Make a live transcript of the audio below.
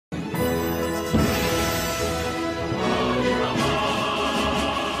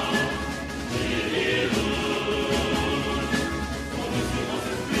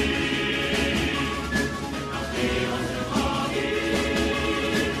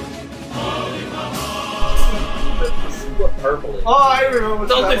purple is. Oh, I remember.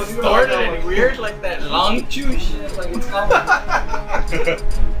 So distorted and weird, like that long chew shit. Like it's called.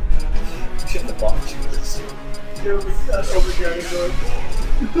 Shit, the long chew is. That's overcarrying going.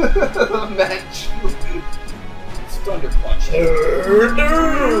 Match. It's Thunder Punch.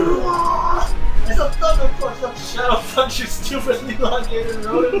 It's a Thunder Punch, not Shadow Punch, you stupid elongated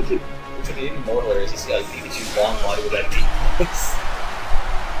rodent. Which would be even more hilarious. He's got a Pikachu's long body with that deep voice.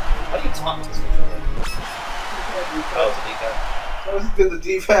 How do you talk with this controller? Oh, it's a D-pad. That was good, the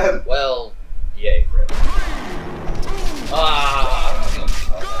D-pad. Well, yay, Chris.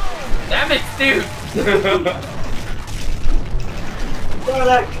 Damn it, dude!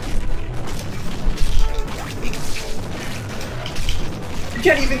 Product. You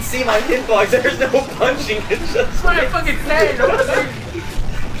can't even see my hitbox. There's no punching. It's just. That's what I fucking said.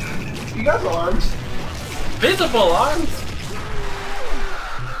 You got arms. Visible arms.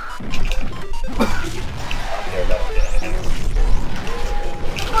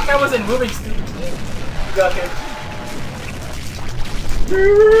 Fuck, I wasn't moving, stupid. You got him.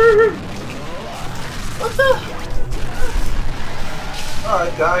 What the? Oh, I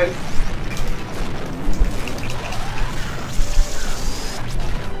died.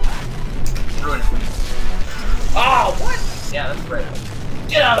 Ruin it. Oh, what? Yeah, that's great.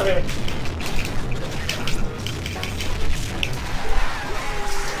 Get out of here.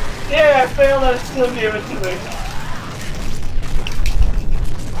 Yeah, I failed and it still gave it to me.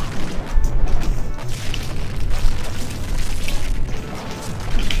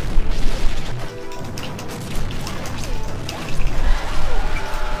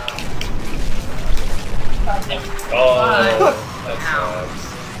 Oh, Bye. that sucks.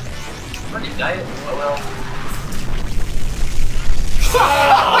 What did you diet? Oh well.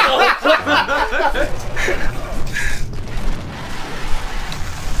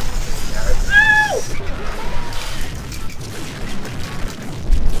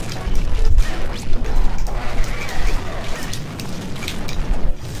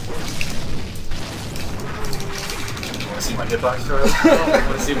 Wanna see my hitbox story?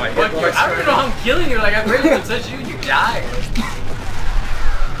 Wanna see my What, hitbox I don't even know how I'm killing you. Like, I barely even touch you and you die.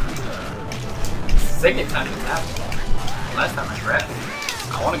 Second time it's happened. Last time I grabbed it.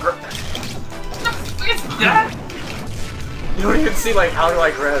 I want to grab that. What the fuck is that? You don't even see like how do I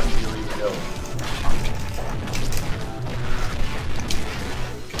grab you even know.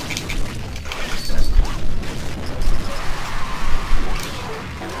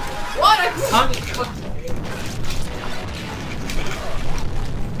 What?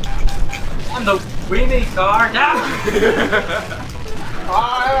 I'm the winning card.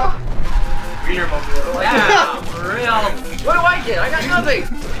 Wiener mobile. Yeah, for real. What do I get? I got nothing.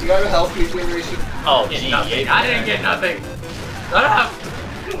 You got a health regeneration. Oh, Get gee, nothing. I didn't get nothing. Shut up.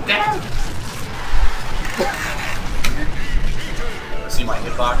 Damn. See my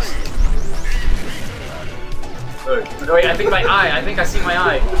hitbox? Oh wait, I think my eye. I think I see my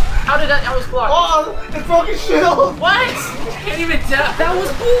eye. How did that? I was blocked. Oh, it broke his shield. What? I can't even tell. That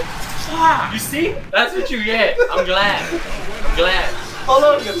was cool. You see? That's what you get. I'm glad. I'm glad. Hold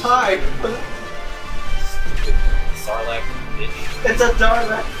on, you're tied. Sarlacc bitch. It's a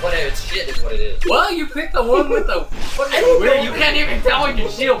Darlac. Whatever, it's shit is what it is. Well, you picked the one with the fucking weird. You can't even tell when your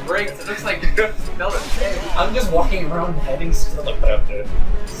shield breaks. It looks like you spelled it. I'm just walking around heading still like whatever.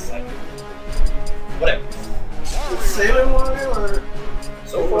 Whatever. Sailor Mario or?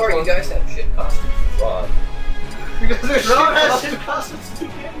 So far, you guys have shit costumes. Rod. Because there's Ron has shit costumes to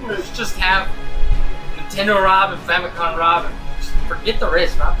begin with. Just have Nintendo Rob and Famicom Rob. And just forget the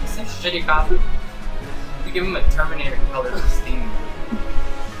rest, Rob. You same shitty costume. You give him a Terminator color Steam.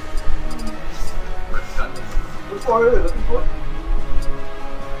 What Mario are you looking for?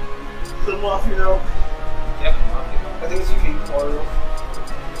 The Mafia. Yep. I think it's Yuki Mario.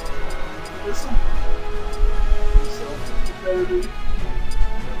 This one?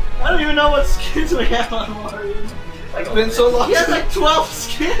 I don't even know what skins we have on Mario. It's been so long. He has like 12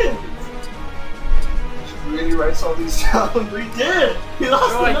 skins! Should really write all these down. We did! We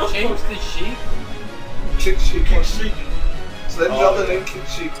lost the notebook. Change the sheep? Kick Sheik. Kick Sheik. So then drop the name Kick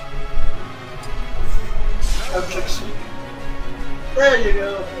Sheik. Kick Sheik. There you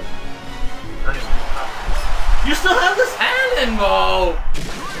go. You still have this? Cannonball!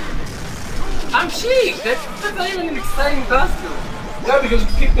 I'm Sheik! That's not even an exciting costume. Yeah, because you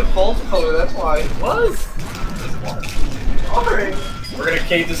picked the false color, that's why. It was? Alright. We're gonna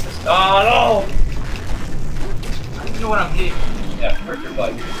cave this. Oh no! I don't know what I'm hitting. Yeah, hurt your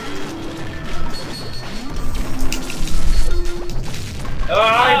butt. Oh,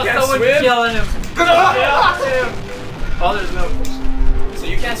 I can't someone's swim! killing him. Yeah, him. Oh, there's no. So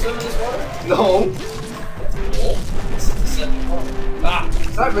you can't swim in this water? No. Cool. This is the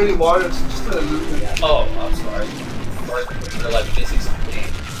It's not really water, it's just an illusion. Oh, I'm sorry. Sorry for real life physics of the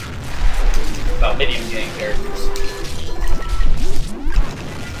game. About video game characters.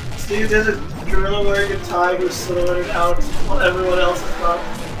 Steve, there's a gorilla wearing a tie who's slowing it out while everyone else is not.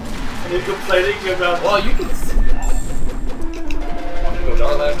 And you're complaining about. Well, you can see that. I'm gonna go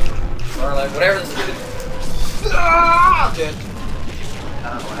Darlife, whatever this is. Ah! I'm dead. I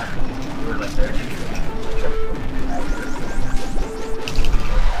don't know what happened. You were like there.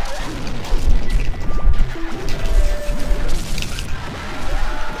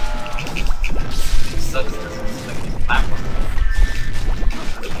 Sucks. This is like a platform.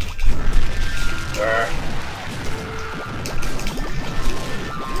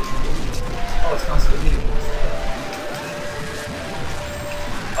 Oh, it's constantly hitting.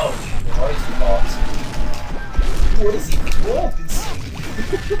 Oh, why is the boss? What is he called?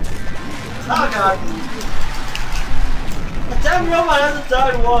 Oh god. A damn robot hasn't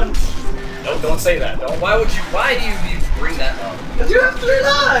died once. No, don't say that. Don't. Why do you even bring that up? Because you have 3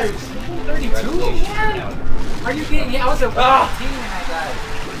 lives! 32? Congratulations. Are you kidding me? I was at 14 when I died.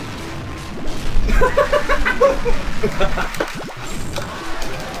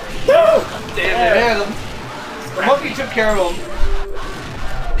 Damn it. The monkey took care of him.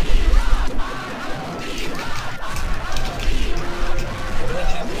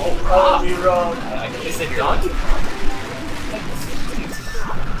 Oh, I'll be wrong. Is it done?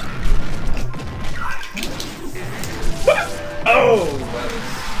 Oh!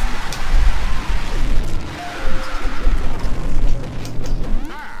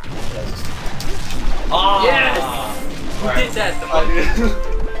 Oh! Yes! Who did that? The I did.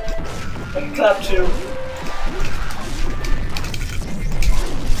 I clap too.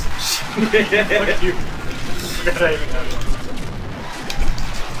 Fuck you.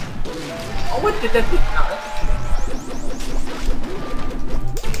 Oh, what did that thing? No,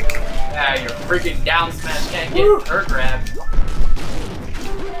 ah, your freaking down smash can't get her grabbed.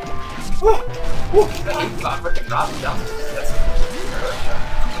 I hate freaking drop down smash. That's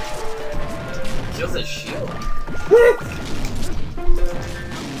kills his shield.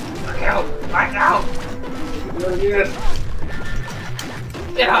 Back out! Back out!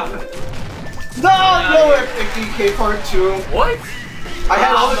 Yeah! No, no epic DK part 2. What? I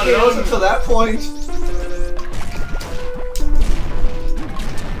had all the KOs until that point.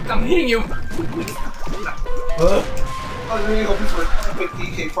 I'm hitting you! I was really hoping for epic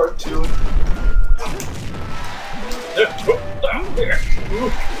DK part 2.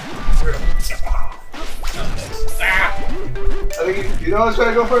 I think you know I was trying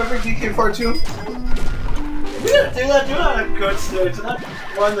to go for epic DK part 2. We gotta do that on a good stage. Not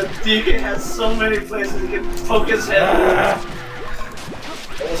one that DK has so many places he can poke his head.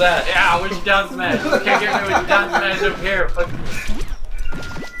 What was that? Yeah, where's your down smash? You can't get me with your down smash up here. Fuck.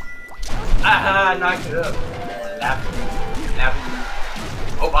 Aha, knocked it up. Nap.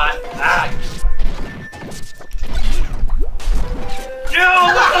 Oh, bot. Ah.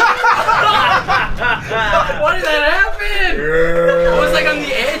 Why did that happen? It was like on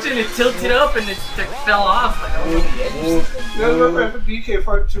the edge and it tilted up and it fell off. Like, oh, You guys went for epic DK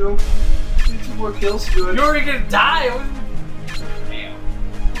part 2. 2 more kills to do it. you were gonna die. Damn.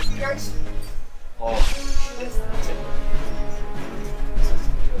 You guys. Oh.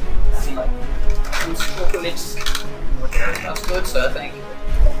 That's good, sir. Thank you.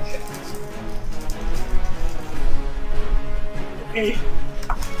 Okay.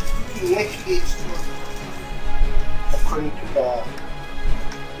 The next stage according to the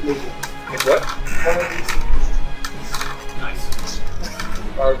label. What? One of these. Nice.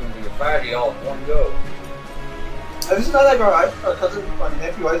 Are going to be a fatty all in one go. And this is not like our cousin, our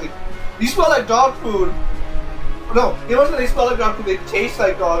nephew Isaac. These smell like dog food. No, it wasn't they smell like dog food, they taste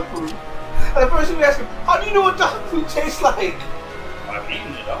like dog food. And the person we asked him, how do you know what dog food tastes like? I've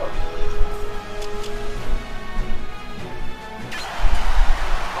eaten it already.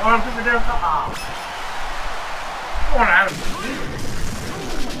 I want to put it down. I want to have it.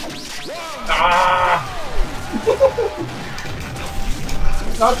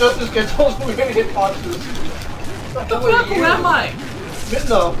 Not Justice gets those we're gonna hit boxes. What the fuck? Who am I?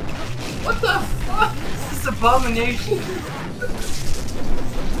 No. What the fuck? This is abomination.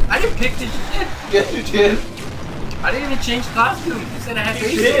 I didn't pick this shit. Yes, you did. I didn't even change costumes. You said I had You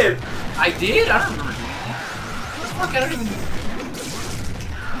to. did. I did? I don't remember doing that. What the fuck? I don't even.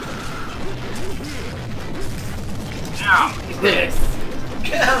 Ow, look at this.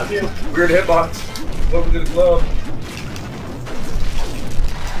 Get out of here. Weird hitbox. Welcome to the club.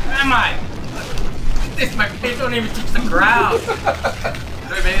 Where am I? Look at this. My feet don't even touch the ground.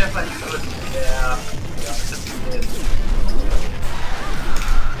 Wait, maybe if I do it. Yeah. Yeah, it's just it.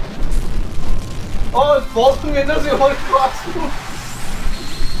 Both of them doesn't want to cross.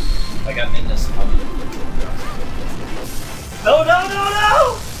 I got Midness. No, no, no,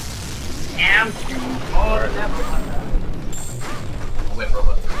 no! Damn you. Oh, never mind. I'll wait for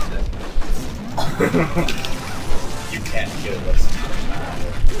about 3 seconds. You can't kill us.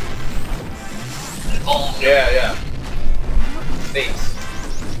 Oh! Yeah, yeah. Face.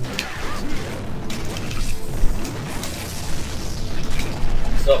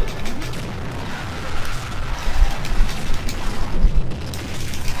 So.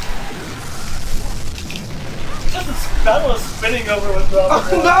 Just this battle is spinning over with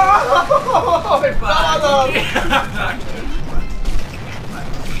Robert. No!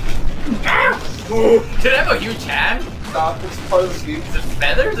 Did I have a huge hand? Stop, it's part of the game. Is it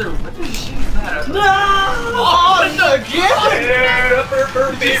feathers or what the shit is that? No! Oh,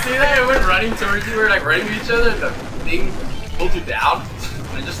 again! Did you see that? It went running towards you. We were like running to each other. And the thing pulled you down.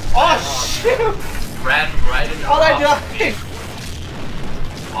 And it just shit! ran right into Oh, I died!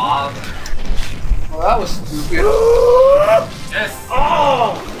 Oh, Well, that was stupid. yes!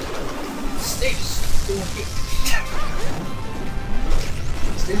 Oh! Stage stupid.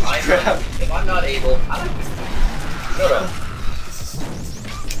 Stage trap. If I'm not able, I like this thing. Shut up.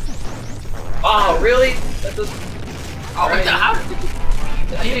 Oh, really? That doesn't. Oh, what the hell?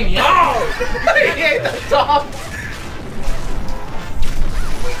 I didn't even yet. Oh! He ate the top!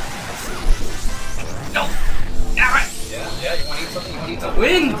 No! Alright! Yeah, yeah, you want to eat something? You want to eat something?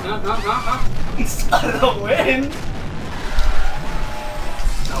 Win! It's not a win!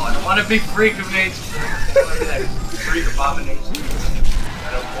 No, I don't want to be freak of nature. I want to be that freak abomination.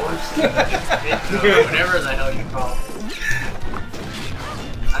 That abortion. Whatever the hell you call it.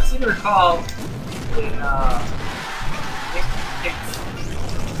 I seem to recall in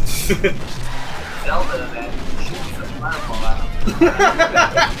Zelda that shoots a fireball out.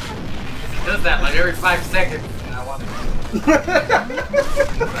 He does that like every 5 seconds, and I want to.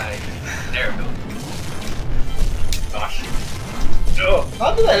 Right. There we go. Gosh. No.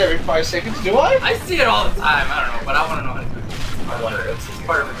 I'll do that every 5 seconds, do I? I see it all the time, I don't know, but I want to know how to do it. I wonder. It's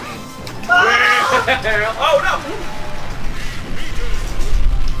part of the game. Oh no!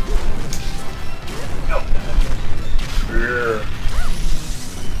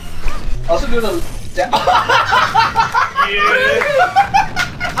 Also do the.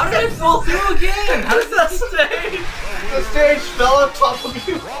 How did it fall through again? How does that stage? The stage fell on top of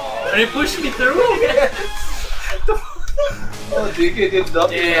you. And it pushed me through? Yes. Oh, DK did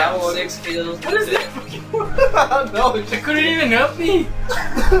nothing in that one. 6 kills. What is that? No, it It couldn't even help me.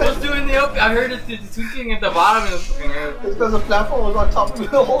 I was doing the up. I heard it the tweaking at the bottom and the fucking it's because the platform was on top of me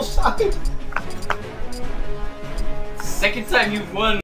the whole time. second time you've won.